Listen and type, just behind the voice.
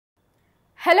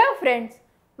Hello friends,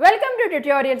 welcome to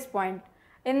Tutorials Point.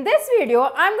 In this video,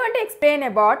 I am going to explain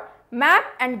about map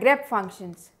and grep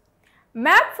functions.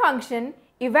 Map function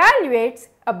evaluates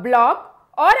a block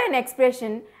or an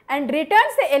expression and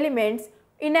returns the elements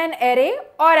in an array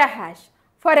or a hash.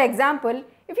 For example,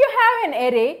 if you have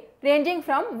an array ranging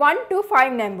from 1 to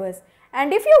 5 numbers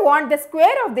and if you want the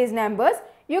square of these numbers,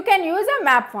 you can use a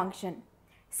map function.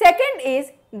 Second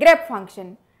is grep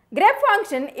function. Grep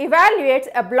function evaluates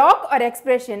a block or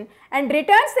expression and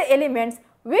returns the elements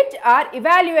which are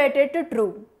evaluated to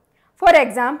true. For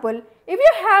example, if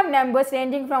you have numbers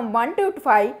ranging from 1 to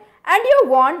 5 and you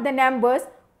want the numbers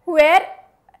where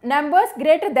numbers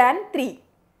greater than 3,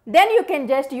 then you can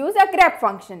just use a grep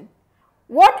function.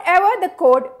 Whatever the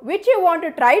code which you want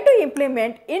to try to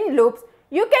implement in loops,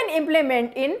 you can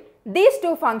implement in these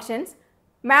two functions,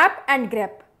 map and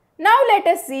grep. Now let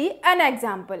us see an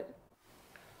example.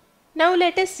 Now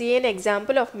let us see an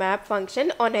example of map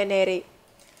function on an array.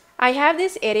 I have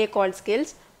this array called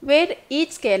skills where each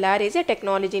scalar is a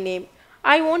technology name.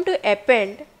 I want to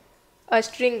append a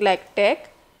string like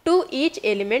tech to each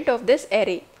element of this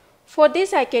array. For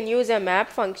this I can use a map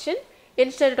function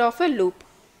instead of a loop.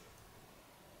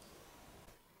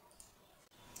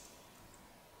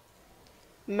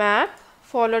 Map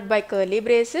followed by curly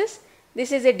braces.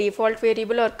 This is a default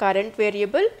variable or current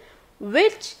variable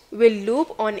which will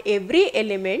loop on every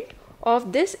element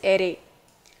of this array.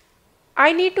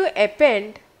 I need to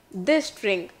append this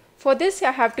string. For this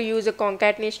I have to use a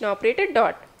concatenation operator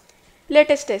dot. Let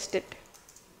us test it.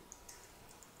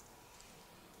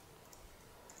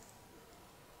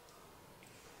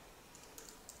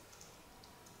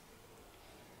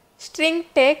 String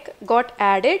tech got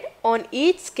added on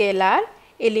each scalar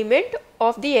element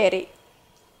of the array.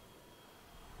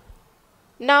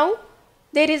 Now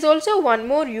there is also one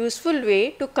more useful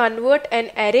way to convert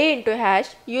an array into hash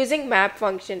using map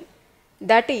function.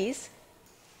 That is,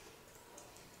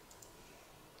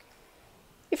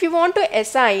 if you want to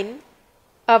assign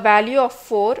a value of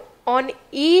 4 on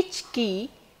each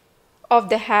key of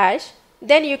the hash,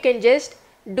 then you can just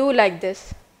do like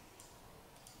this.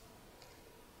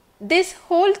 This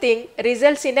whole thing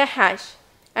results in a hash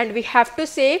and we have to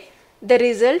save the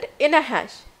result in a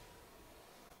hash.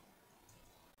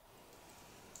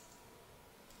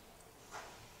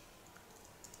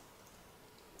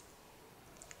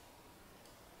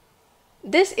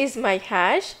 This is my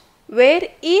hash where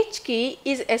each key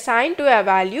is assigned to a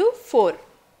value 4.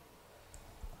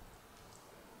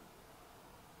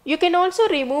 You can also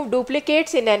remove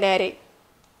duplicates in an array.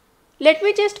 Let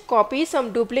me just copy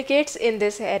some duplicates in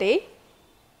this array.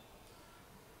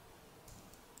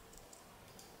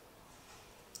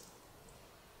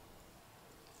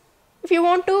 If you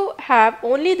want to have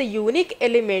only the unique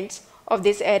elements of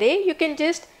this array, you can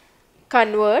just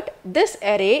convert this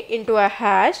array into a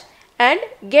hash and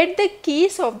get the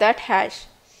keys of that hash.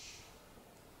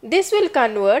 This will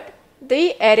convert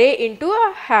the array into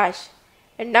a hash.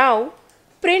 And now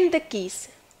print the keys.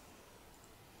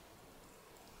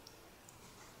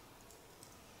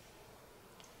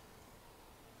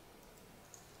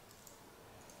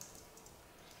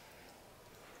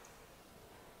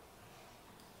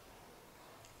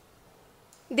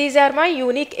 These are my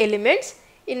unique elements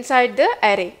inside the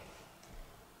array.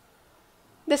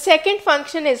 The second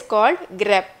function is called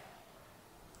grep.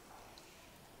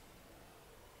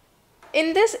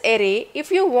 In this array,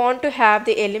 if you want to have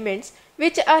the elements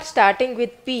which are starting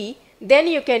with P, then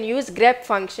you can use grep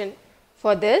function.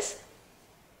 For this,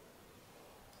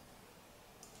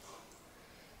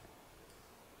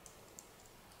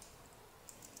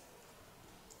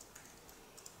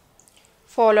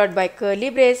 followed by curly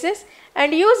braces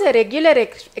and use a regular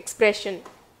expression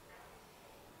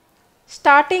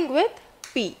starting with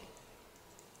P.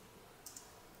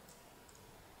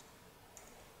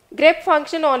 Grep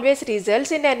function always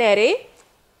results in an array.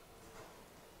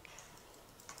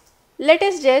 Let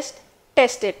us just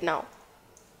test it now.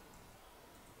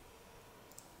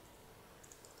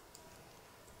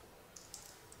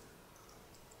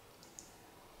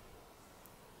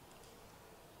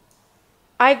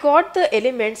 I got the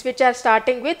elements which are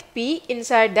starting with P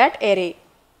inside that array.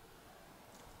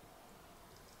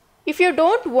 If you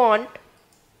don't want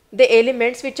the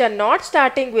elements which are not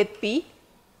starting with P,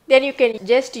 then you can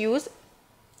just use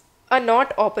a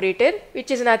not operator, which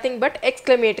is nothing but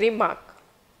exclamatory mark.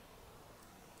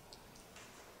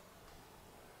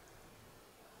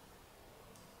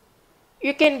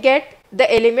 You can get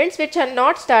the elements which are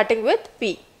not starting with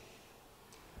P.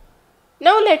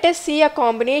 Now let us see a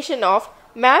combination of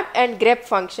map and grep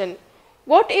function.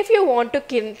 What if you want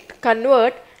to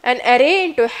convert an array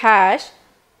into hash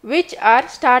which are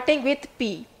starting with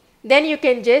P. Then you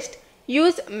can just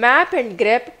use map and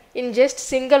grep in just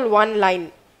single one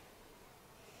line.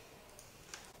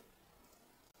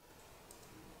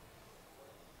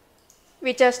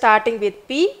 Which are starting with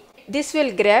P. This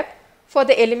will grep for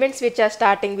the elements which are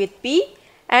starting with P,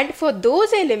 and for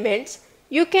those elements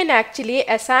you can actually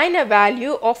assign a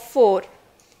value of 4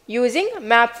 using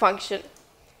map function.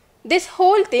 This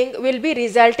whole thing will be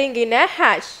resulting in a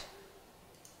hash.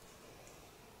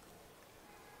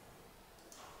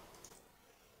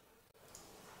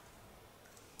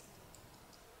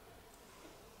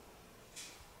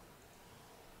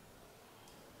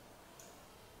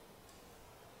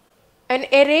 An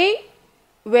array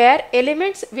where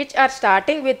elements which are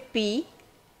starting with P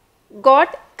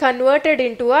got converted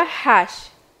into a hash.